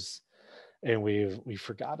disappears, and we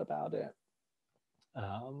forgot about it.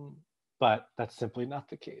 But that's simply not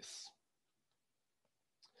the case.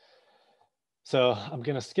 So I'm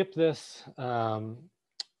going to skip this,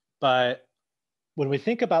 but when we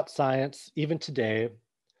think about science, even today,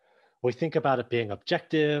 we think about it being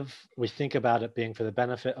objective. We think about it being for the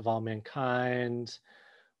benefit of all mankind.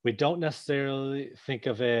 We don't necessarily think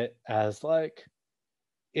of it as like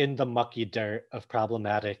in the mucky dirt of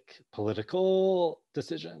problematic political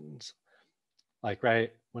decisions. Like,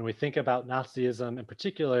 right, when we think about Nazism in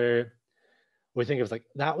particular, we think of like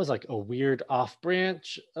that was like a weird off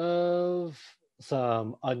branch of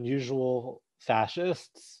some unusual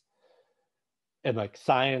fascists, and like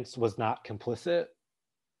science was not complicit.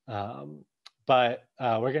 But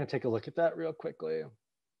we're going to take a look at that real quickly,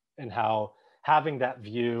 and how having that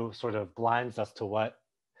view sort of blinds us to what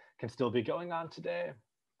can still be going on today.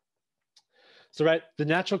 So, right, the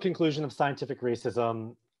natural conclusion of scientific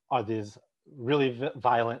racism are these really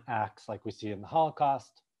violent acts like we see in the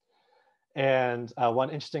Holocaust. And one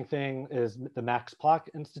interesting thing is the Max Planck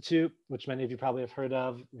Institute, which many of you probably have heard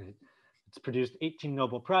of. It's produced 18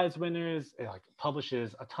 Nobel Prize winners. It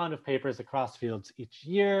publishes a ton of papers across fields each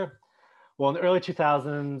year. Well, in the early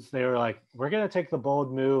 2000s, they were like, we're going to take the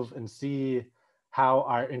bold move and see how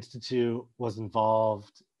our institute was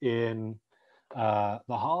involved in the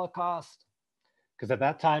Holocaust. Because at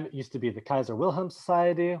that time, it used to be the Kaiser Wilhelm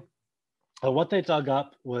Society. And what they dug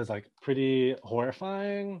up was pretty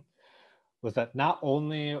horrifying, was that not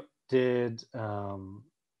only did,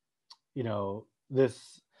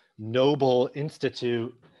 this noble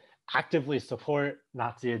institute actively support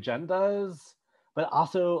Nazi agendas, but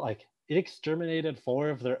also it exterminated 4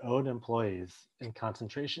 of their own employees in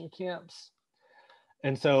concentration camps.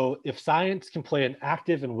 And so if science can play an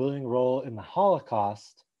active and willing role in the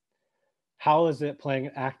Holocaust, how is it playing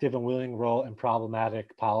an active and willing role in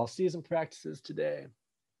problematic policies and practices today?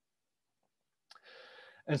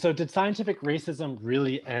 And so did scientific racism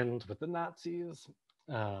really end with the Nazis?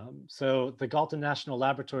 So the Galton National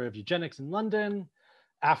Laboratory of Eugenics in London,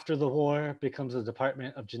 after the war, becomes the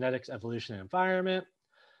Department of Genetics, Evolution, and Environment.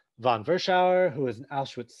 Von Verschauer, who is an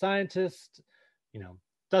Auschwitz scientist,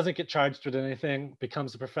 doesn't get charged with anything,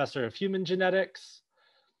 becomes a professor of human genetics.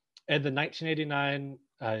 And in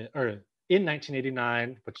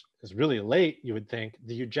 1989, which is really late, you would think,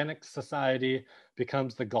 the Eugenics Society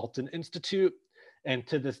becomes the Galton Institute, and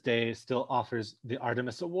to this day still offers the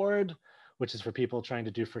Artemis Award, which is for people trying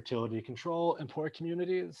to do fertility control in poor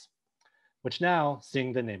communities, which now,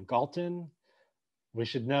 seeing the name Galton, we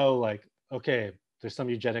should know, okay, there's some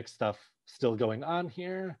eugenics stuff still going on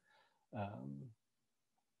here.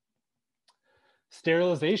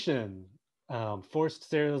 Sterilization, forced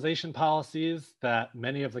sterilization policies that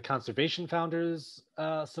many of the conservation founders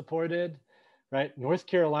supported, right? North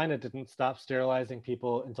Carolina didn't stop sterilizing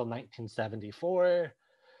people until 1974.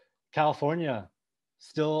 California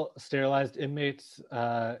still sterilized inmates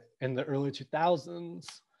in the early 2000s,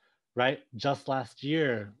 right? Just last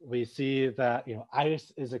year, we see that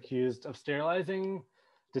ICE is accused of sterilizing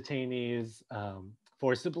detainees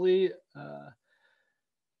forcibly.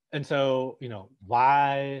 And so,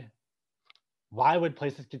 why why would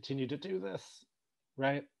places continue to do this,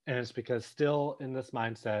 right? And it's because still in this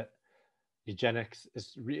mindset, eugenics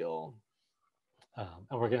is real.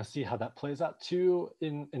 And we're going to see how that plays out too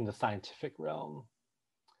in the scientific realm,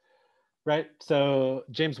 right? So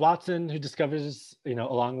James Watson, who discovers,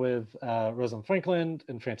 along with Rosalind Franklin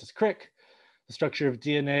and Francis Crick, the structure of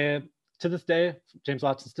DNA, to this day, James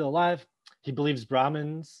Watson's still alive. He believes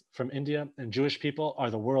Brahmins from India and Jewish people are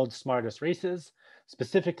the world's smartest races,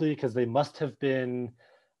 specifically because they must have been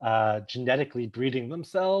genetically breeding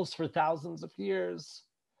themselves for thousands of years.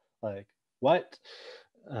 Like, what?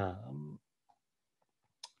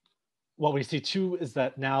 What we see too is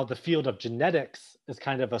that now the field of genetics is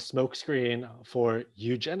kind of a smokescreen for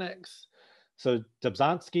eugenics. So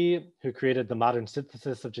Dobzhansky, who created the modern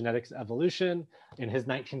synthesis of genetics evolution in his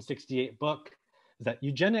 1968 book, is that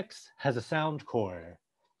eugenics has a sound core.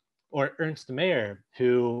 Or Ernst Mayr,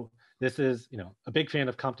 who this is, a big fan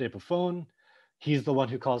of Comte de Buffon. He's the one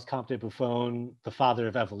who calls Comte de Buffon the father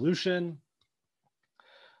of evolution.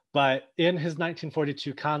 But in his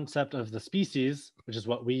 1942 concept of the species, which is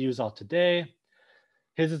what we use all today,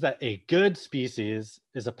 his is that a good species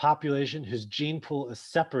is a population whose gene pool is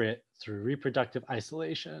separate through reproductive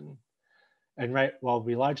isolation. And right, while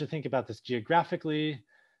we largely think about this geographically,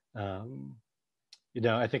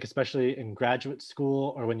 I think especially in graduate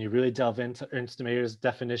school or when you really delve into Ernst Mayr's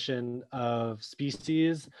definition of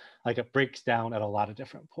species, like it breaks down at a lot of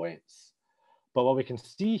different points. But what we can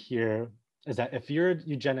see here is that if you're a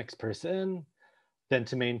eugenics person, then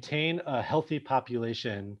to maintain a healthy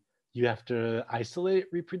population, you have to isolate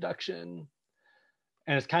reproduction.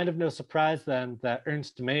 And it's kind of no surprise then that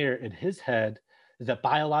Ernst Mayr in his head is that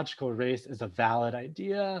biological race is a valid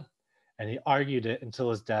idea. And he argued it until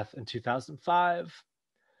his death in 2005.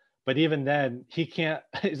 But even then, he can't,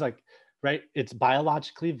 he's like, right, it's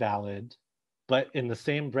biologically valid. But in the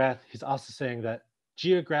same breath, he's also saying that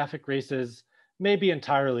geographic races may be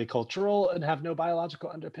entirely cultural and have no biological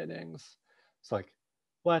underpinnings. It's like,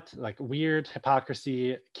 what? Like weird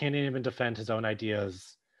hypocrisy, can't even defend his own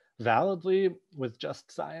ideas validly with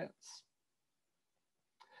just science.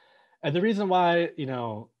 And the reason why,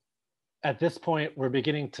 at this point, we're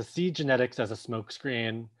beginning to see genetics as a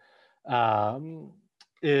smokescreen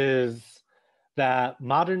is that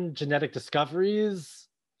modern genetic discoveries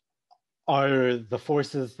are the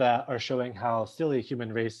forces that are showing how silly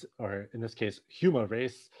human race, or in this case, human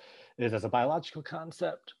race, is as a biological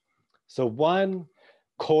concept. So one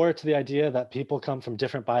core to the idea that people come from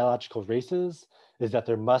different biological races is that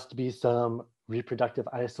there must be some reproductive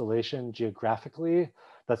isolation geographically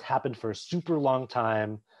that's happened for a super long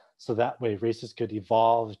time, so that way races could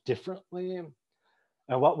evolve differently.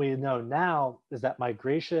 And what we know now is that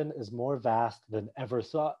migration is more vast than ever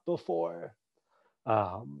thought before.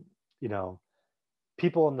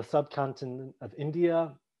 People in the subcontinent of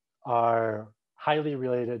India are highly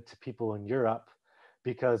related to people in Europe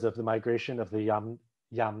because of the migration of the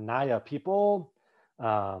Yamnaya people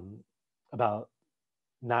about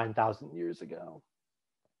 9,000 years ago.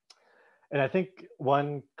 And I think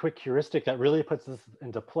one quick heuristic that really puts this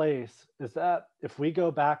into place is that if we go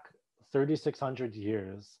back 3,600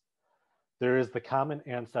 years, there is the common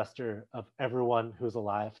ancestor of everyone who's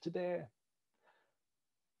alive today,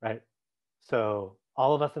 right? So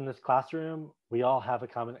all of us in this classroom, we all have a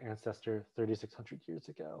common ancestor 3,600 years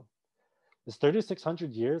ago. Is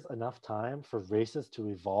 3,600 years enough time for races to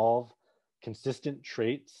evolve consistent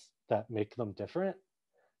traits that make them different?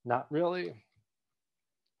 Not really.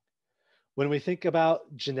 When we think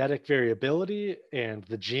about genetic variability and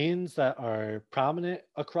the genes that are prominent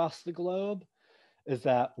across the globe, is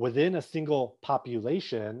that within a single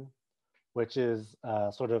population, which is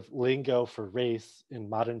sort of lingo for race in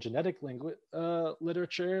modern genetic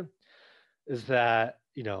literature, is that,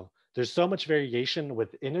 there's so much variation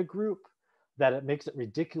within a group that it makes it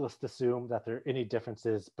ridiculous to assume that there are any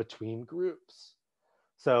differences between groups.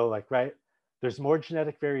 So right, there's more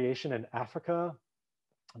genetic variation in Africa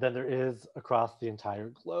than there is across the entire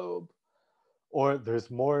globe. Or there's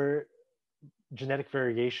more genetic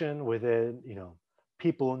variation within,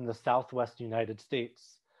 people in the Southwest United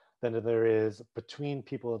States than there is between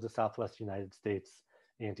people of the Southwest United States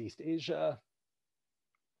and East Asia.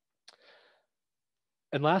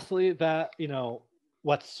 And lastly, that,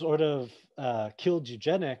 what sort of killed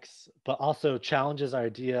eugenics, but also challenges our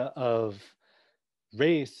idea of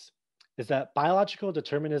race, is that biological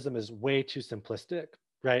determinism is way too simplistic,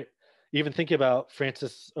 right? Even thinking about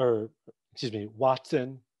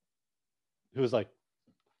Watson, who's like,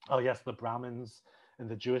 oh yes, the Brahmins and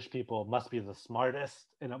the Jewish people must be the smartest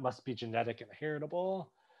and it must be genetic and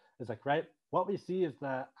heritable. It's like, right, what we see is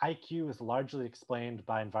that IQ is largely explained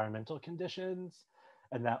by environmental conditions,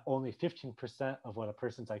 and that only 15% of what a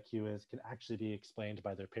person's IQ is can actually be explained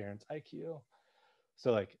by their parents' IQ.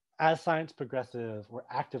 So like as science progresses, we're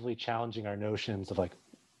actively challenging our notions of like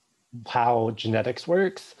how genetics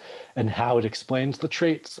works and how it explains the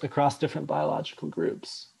traits across different biological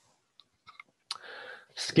groups.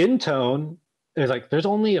 Skin tone is like, there's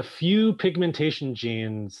only a few pigmentation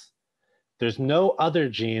genes. There's no other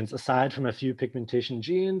genes aside from a few pigmentation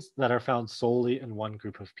genes that are found solely in one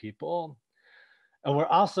group of people. And we're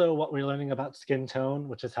also, what we're learning about skin tone,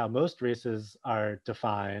 which is how most races are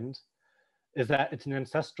defined, is that it's an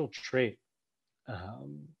ancestral trait.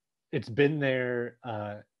 It's been there,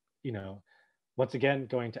 once again,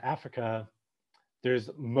 going to Africa,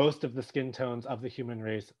 there's most of the skin tones of the human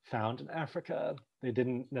race found in Africa. They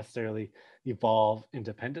didn't necessarily evolve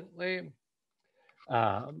independently.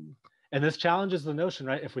 And this challenges the notion,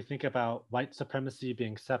 right? If we think about white supremacy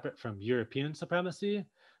being separate from European supremacy,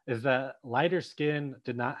 is that lighter skin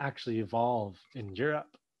did not actually evolve in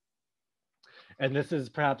Europe. And this is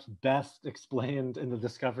perhaps best explained in the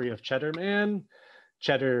discovery of Cheddar Man.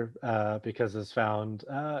 Cheddar, because it's found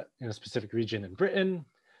in a specific region in Britain.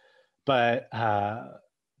 But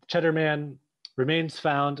Cheddar Man remains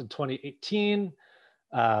found in 2018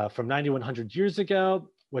 from 9,100 years ago.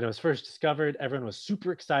 When it was first discovered, everyone was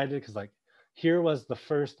super excited because like, here was the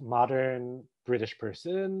first modern British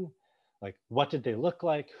person. Like, what did they look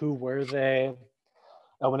like? Who were they?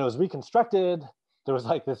 And when it was reconstructed, there was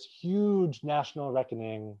like this huge national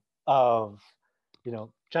reckoning of,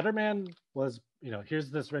 Cheddar Man was, here's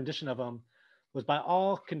this rendition of him, was by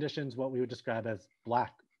all conditions what we would describe as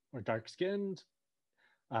Black or dark-skinned.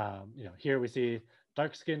 Here we see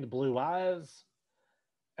dark-skinned, blue eyes.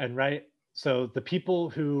 And right, so the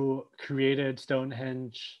people who created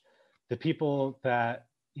Stonehenge, the people that,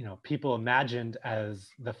 people imagined as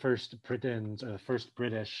the first Britons or the first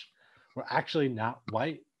British were actually not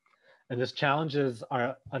white. And this challenges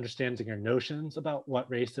our understanding or notions about what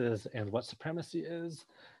race is and what supremacy is.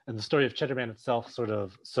 And the story of Cheddar Man itself sort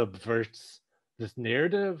of subverts this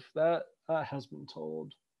narrative that has been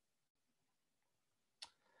told.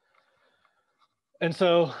 And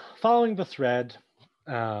so following the thread,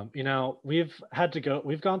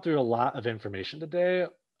 we've gone through a lot of information today.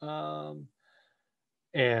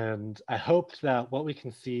 And I hope that what we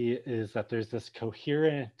can see is that there's this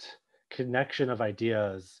coherent connection of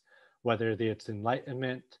ideas, whether it's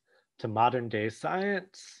Enlightenment to modern day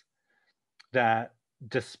science, that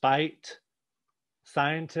despite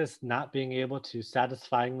scientists not being able to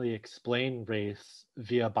satisfyingly explain race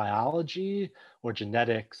via biology or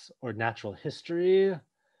genetics or natural history,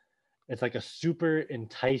 it's like a super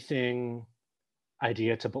enticing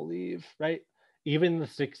idea to believe, right? Even in the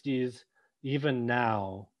 60s, even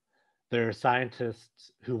now, there are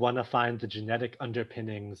scientists who want to find the genetic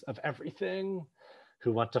underpinnings of everything,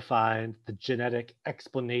 who want to find the genetic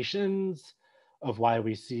explanations of why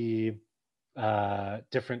we see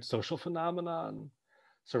different social phenomenon.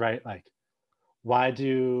 So, right, like, why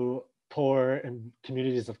do poor and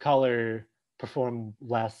communities of color perform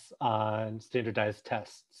less on standardized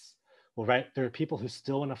tests? Well, right, there are people who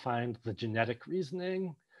still want to find the genetic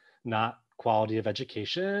reasoning, not quality of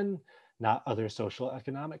education, not other social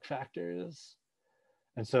economic factors.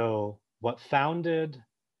 And so what founded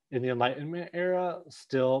in the Enlightenment era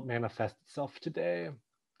still manifests itself today.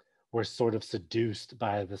 We're sort of seduced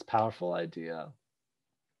by this powerful idea.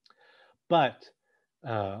 But,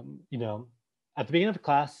 at the beginning of the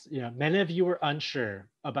class, many of you were unsure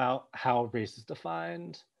about how race is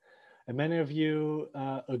defined. And many of you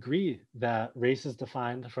agree that race is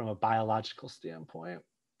defined from a biological standpoint.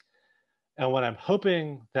 And what I'm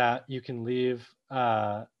hoping that you can leave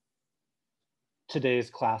today's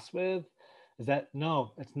class with is that,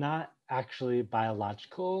 no, it's not actually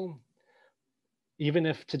biological. Even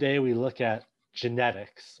if today we look at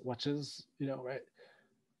genetics, which is, right,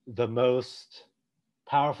 the most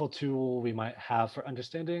powerful tool we might have for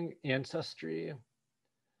understanding ancestry,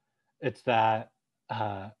 it's that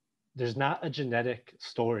there's not a genetic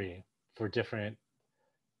story for different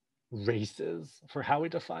races for how we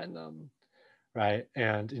define them, right?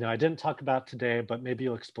 And I didn't talk about today, but maybe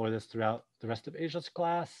you'll explore this throughout the rest of Asia's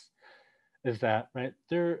class, is that, right,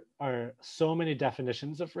 there are so many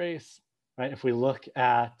definitions of race, right? If we look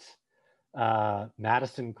at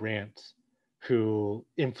Madison Grant, who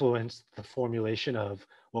influenced the formulation of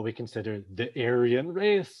what we consider the Aryan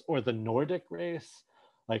race or the Nordic race,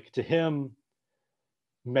 like to him,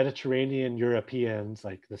 Mediterranean Europeans,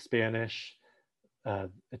 like the Spanish,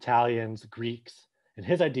 Italians, Greeks, in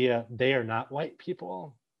his idea, they are not white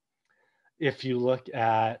people. if you look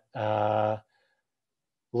at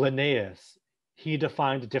Linnaeus, he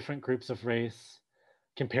defined different groups of race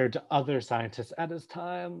compared to other scientists at his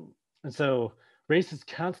time. And so race is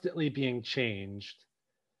constantly being changed.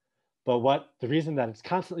 But the reason that it's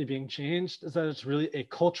constantly being changed is that it's really a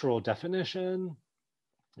cultural definition.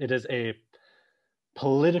 It is a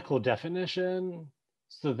political definition.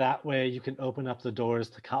 So that way you can open up the doors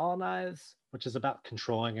to colonize, which is about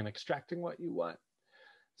controlling and extracting what you want.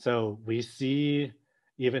 So we see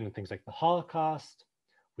even in things like the Holocaust,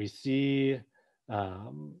 we see,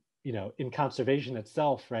 in conservation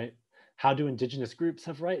itself, right? How do indigenous groups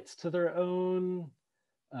have rights to their own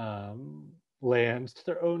lands, to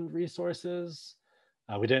their own resources?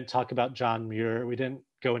 We didn't talk about John Muir. We didn't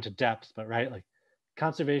go into depth, but right, like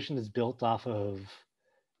conservation is built off of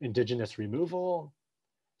indigenous removal.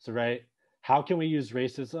 So, right, how can we use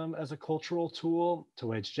racism as a cultural tool to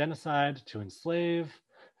wage genocide, to enslave,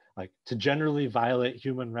 like to generally violate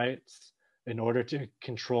human rights in order to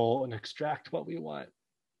control and extract what we want?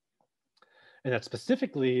 And that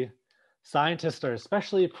specifically, scientists are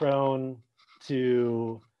especially prone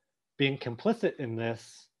to being complicit in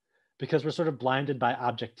this because we're sort of blinded by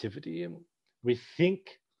objectivity. We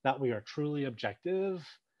think that we are truly objective,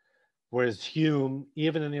 whereas Hume,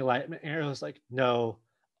 even in the Enlightenment era, was like, no,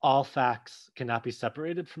 all facts cannot be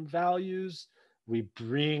separated from values. We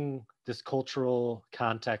bring this cultural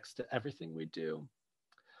context to everything we do,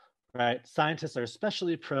 right? Scientists are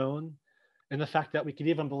especially prone in the fact that we could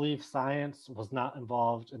even believe science was not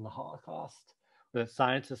involved in the Holocaust, that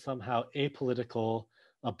science is somehow apolitical,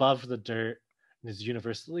 above the dirt, and is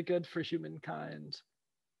universally good for humankind.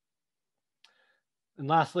 And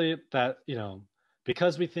lastly, that,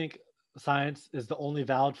 because we think science is the only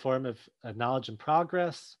valid form of knowledge and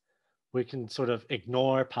progress, we can sort of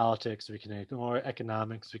ignore politics, we can ignore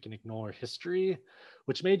economics, we can ignore history,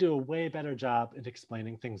 which may do a way better job in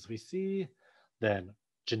explaining things we see than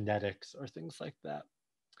genetics or things like that.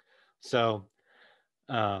 So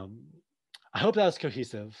I hope that was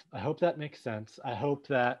cohesive. I hope that makes sense. I hope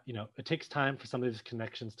that, it takes time for some of these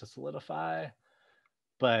connections to solidify,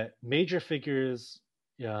 but major figures,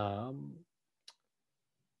 but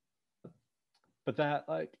that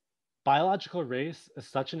like biological race is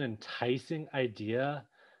such an enticing idea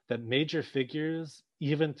that major figures,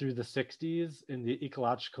 even through the 60s in the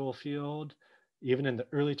ecological field, even in the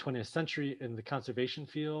early 20th century in the conservation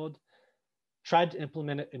field, tried to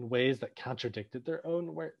implement it in ways that contradicted their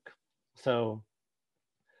own work. So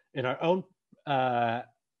in our own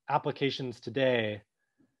applications today,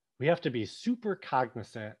 we have to be super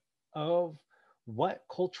cognizant of what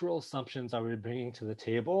cultural assumptions are we bringing to the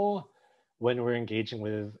table when we're engaging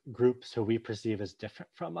with groups who we perceive as different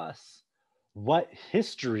from us. What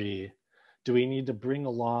history do we need to bring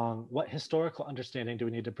along? What historical understanding do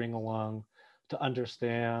we need to bring along to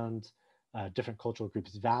understand different cultural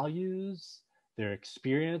groups' values, their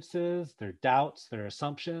experiences, their doubts, their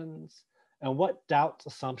assumptions, and what doubts,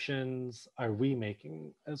 assumptions are we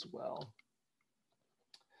making as well?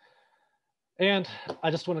 And I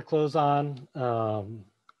just want to close on,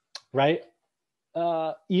 right?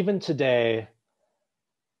 Even today,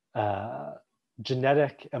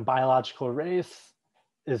 genetic and biological race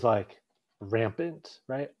is like rampant,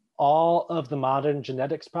 right? All of the modern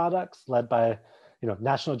genetics products led by,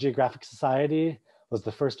 National Geographic Society was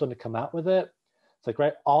the first one to come out with it. It's like,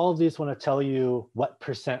 right, all of these want to tell you what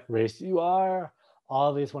percent race you are.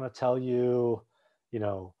 All of these want to tell you,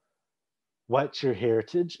 what your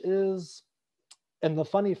heritage is. And the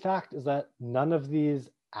funny fact is that none of these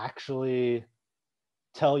actually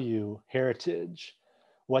tell you heritage.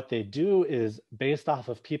 What they do is, based off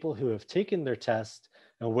of people who have taken their test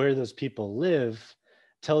and where those people live,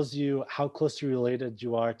 tells you how closely related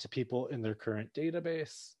you are to people in their current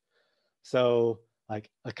database. So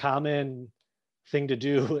like a common thing to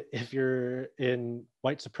do if you're in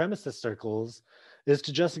white supremacist circles is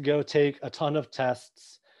to just go take a ton of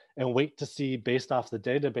tests and wait to see, based off the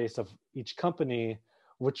database of each company,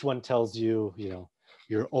 which one tells you,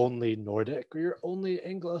 you're only Nordic or you're only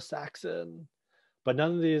Anglo-Saxon. But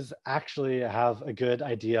none of these actually have a good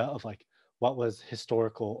idea of like what was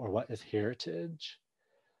historical or what is heritage.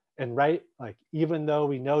 And right, like even though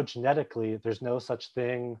we know genetically there's no such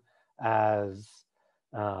thing as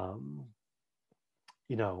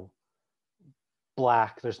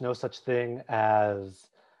Black, there's no such thing as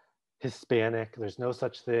Hispanic, there's no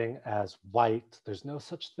such thing as white, there's no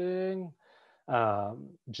such thing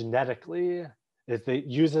genetically, is it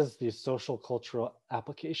uses these social cultural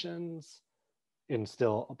applications in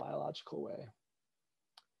still a biological way.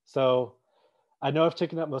 So I know I've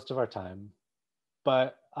taken up most of our time,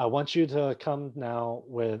 but I want you to come now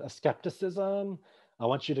with a skepticism. I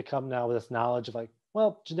want you to come now with this knowledge of like,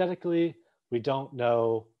 well, genetically, we don't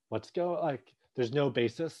know what's going, like, there's no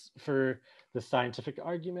basis for the scientific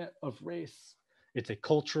argument of race. It's a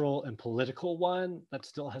cultural and political one that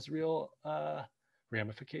still has real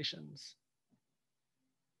ramifications.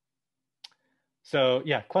 So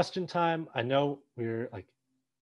yeah, question time. I know we're like